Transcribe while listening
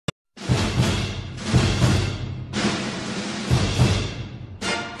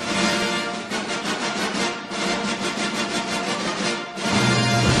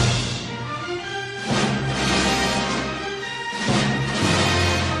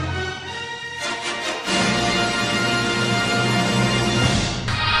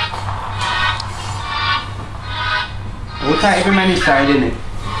Can't even manage side, innit?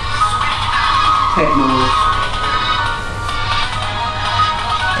 Techno.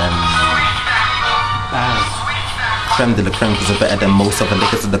 Creme de la creme, cause I'm better than most of the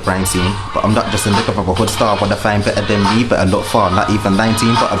niggas in the grime scene. But I'm not just a nigga of a hood star. What I find better than me, better look far. Not even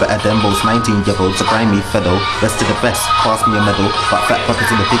 19, but I'm better than most 19-year-olds. A grimy fellow, best of the best, pass me a medal. But fat pockets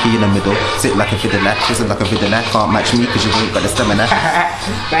in the piggy in the middle. Sit like a fiddler, listen like a fiddler. Can't match me cause you ain't got the stamina.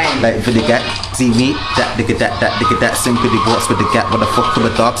 Like Vidigat, see me, that digga that. Simply walks with the gap. What the fuck for the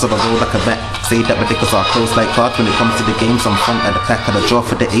dogs, so I roll like a bat. Say that my niggas are close like cards. When it comes to the games, I'm front at the pack of the draw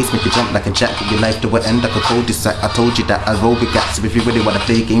for the ace. Make you jump like a jack. Your life to what end like a cul-de-sac. I told you that I roll with gaps. So if you really wanna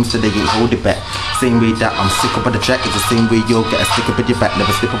play games today, ain't hold it back. Same way that I'm sick up on the track, it's the same way you'll get a stick up in your back.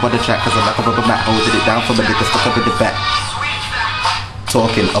 Never slip up on the track, cause I like a rubber mat. Holding it down for my niggas stuck up in the back.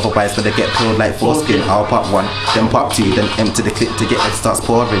 Talking, otherwise when they get peeled like foreskin. I'll pop one, then pop two, then empty the clip to get it starts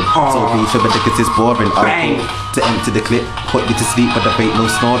pouring. So beef for the niggas is boring. I'll go to empty the clip, put you to sleep but there ain't no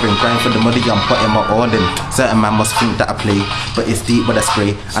snoring. Grind for the money, I'm putting my all in. Certain man must think that I play, but it's deep with a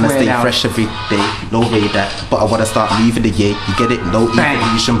spray. And I stay fresh every day, no way that. But I wanna start leaving the year, you get it? No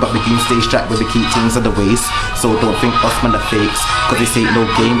evolution, but we can stay strapped where we keep things on the waist. So don't think us man are fakes, cause this ain't no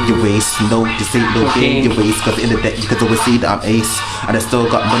game you waste. No, this ain't no game you waste, cause in the deck you can always see that I'm ace. And I still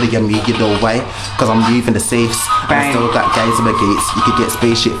got money on me, you know why? Cause I'm leaving the safes. And I still got guys on the gates. You can get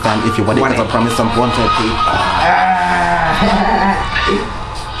spaceship fam if you want it, cause I promise I'm born to pay.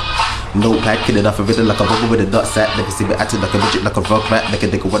 Notepad, kill it off a rhythm like a rubber with a dot set. Never see me acting like a midget, like a rock rat. Like a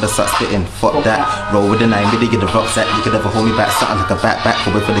nigga with a start spitting, fuck that. Roll with a 9 milli, get the rock set. You can never hold me back, something like a backpack.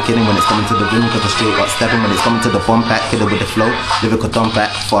 Go wait for the killing when it's coming to the room, cause I straight up stabbing when it's coming to the bomb pack. Killer with the flow, lyrical dump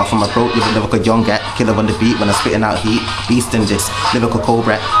back. Far from my throat, living lyrical young gat. Killer on the beat when I'm spitting out heat. Beast in this, lyrical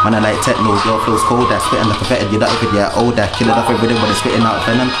cobra. Man, I like techno, your flow's cold. That spitting like a veteran, you're not even yet older. Killer off a rhythm when it's spitting out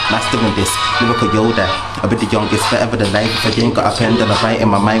venom. Mastering this, lyrical Yoda. I be the youngest, forever the life. If I ain't got a pen, then I write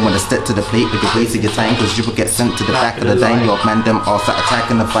in my mind when I step to the plate. But you're wasting your time, cause you will get sent to the back of the line. Your man, them all start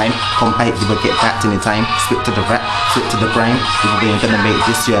attacking the vine. Come hype, you will get backed in time. Switch to the rap, switch to the grime. You ain't gonna make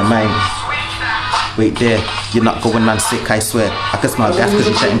this year mine. Wait there, you're not going on sick, I swear. I can smell gas cause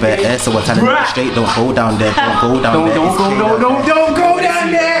you're chatting bare air. So I'm telling you straight, don't go down there. Don't go down there. Don't go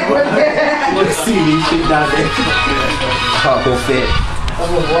down there. Let's see me fit down there. Can't go fit.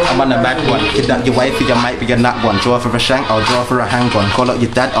 I'm on a mad one. Kidnap your wife, you might be a nut one. Draw for a shank, I'll draw for a handgun. Call up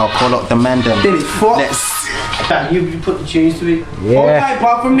your dad, I'll call up the man then. Let's... You put the tunes to it. Yeah. Okay,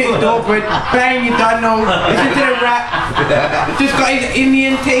 apart from next door, bud. Bang, you done now. Listen to the rap. Just got his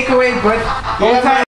Indian takeaway, bud.